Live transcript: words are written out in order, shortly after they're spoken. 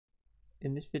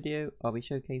In this video I'll be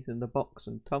showcasing the box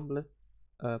and tumbler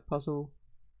puzzle.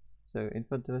 So in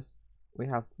front of us we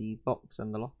have the box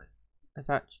and the lock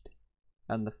attached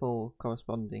and the 4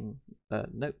 corresponding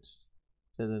notes.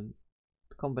 So the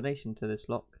combination to this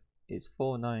lock is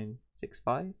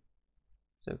 4965.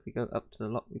 So if we go up to the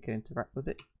lock we can interact with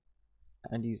it,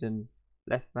 and using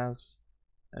left mouse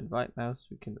and right mouse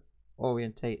we can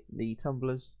orientate the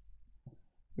tumblers.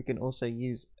 We can also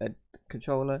use a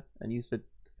controller and use the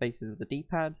faces of the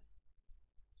D-pad.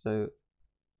 So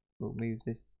we'll move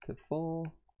this to 4.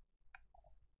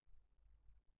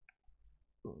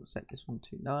 We'll set this one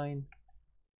to 9,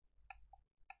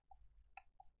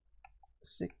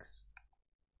 6,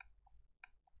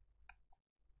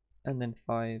 and then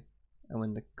 5. And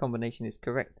when the combination is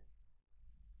correct,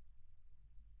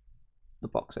 the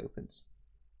box opens.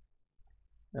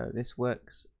 This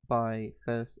works by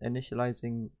first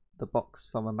initializing the box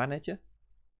from a manager,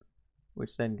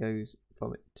 which then goes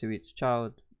from it to its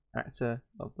child actor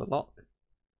of the lock.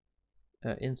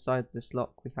 Inside this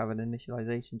lock we have an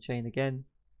initialization chain again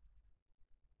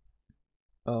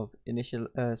of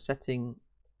setting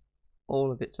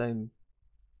all of its own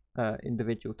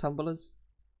individual tumblers.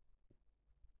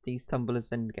 These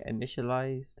tumblers then get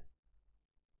initialized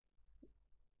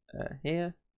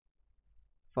here.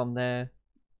 From there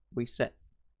we set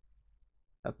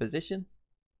a position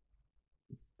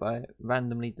by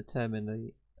randomly determine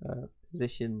the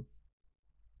position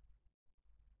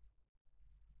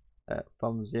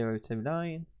from 0 to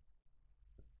 9,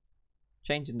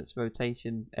 changing its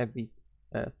rotation every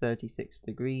 36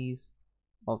 degrees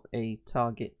of a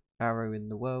target arrow in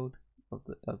the world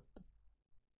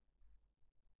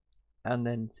and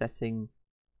then setting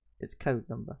its code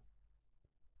number.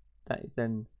 That is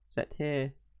then set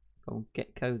here from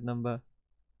get code number,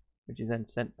 which is then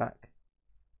sent back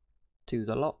to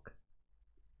the lock.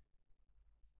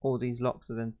 All these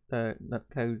locks are then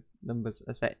code numbers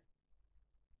are set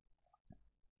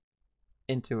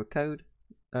into a code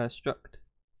struct,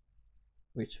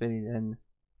 which will then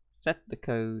set the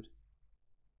code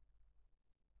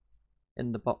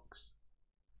in the box,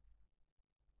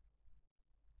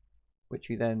 which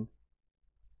we then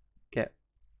get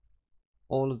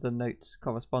all of the notes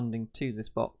corresponding to this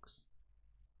box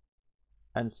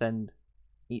and send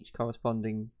each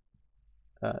corresponding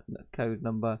code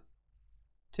number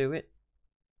to it.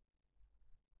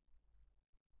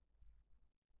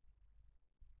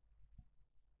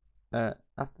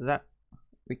 After that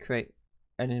we create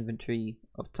an inventory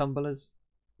of tumblers.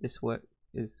 This work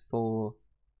is for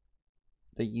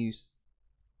the use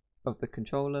of the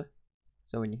controller,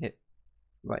 so when you hit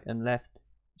right and left it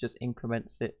just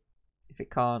increments it. If it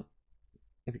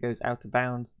goes out of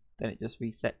bounds, then it just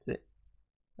resets it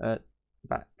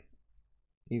back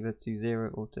either to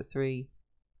 0 or to 3,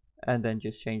 and then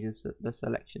just changes the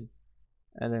selection,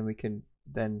 and then we can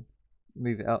then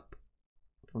move it up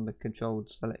from the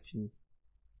controlled selection,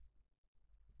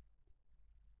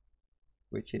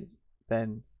 which is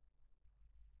then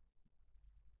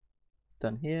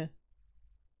done here.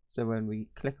 So when we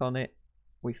click on it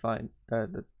we find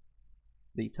the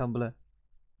tumbler.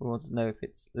 We want to know if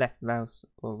it's left mouse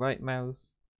or right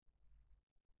mouse,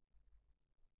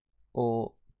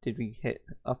 or did we hit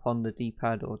up on the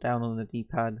D-pad or down on the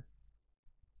D-pad,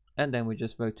 and then we're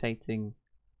just rotating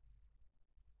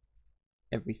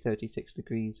every 36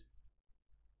 degrees,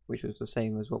 which was the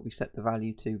same as what we set the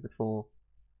value to before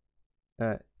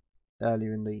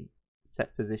earlier in the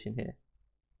set position here,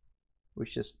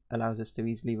 which just allows us to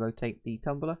easily rotate the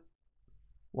tumbler.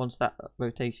 Once that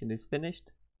rotation is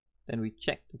finished, then we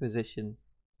check the position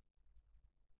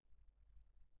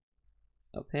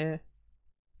up here.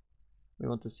 We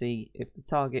want to see if the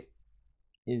target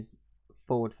is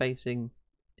forward facing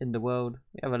in the world.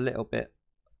 We have a little bit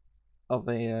of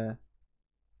a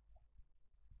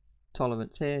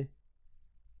tolerance here.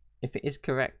 If it is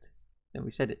correct, then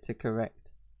we set it to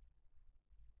correct,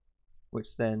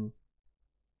 which then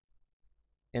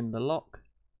in the lock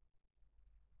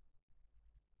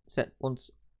once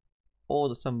all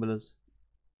the tumblers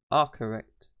are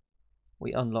correct,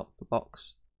 we unlock the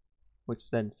box, which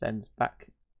then sends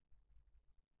back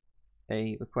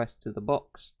a request to the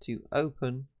box to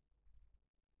open,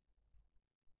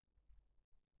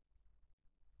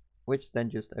 which then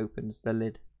just opens the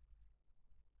lid.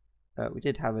 We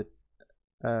did have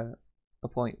a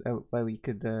point where we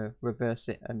could reverse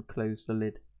it and close the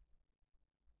lid,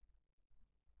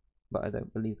 but I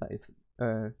don't believe that is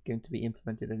going to be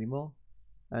implemented anymore.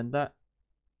 And that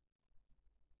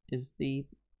is the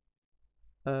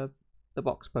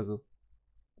box puzzle.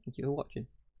 Thank you for watching.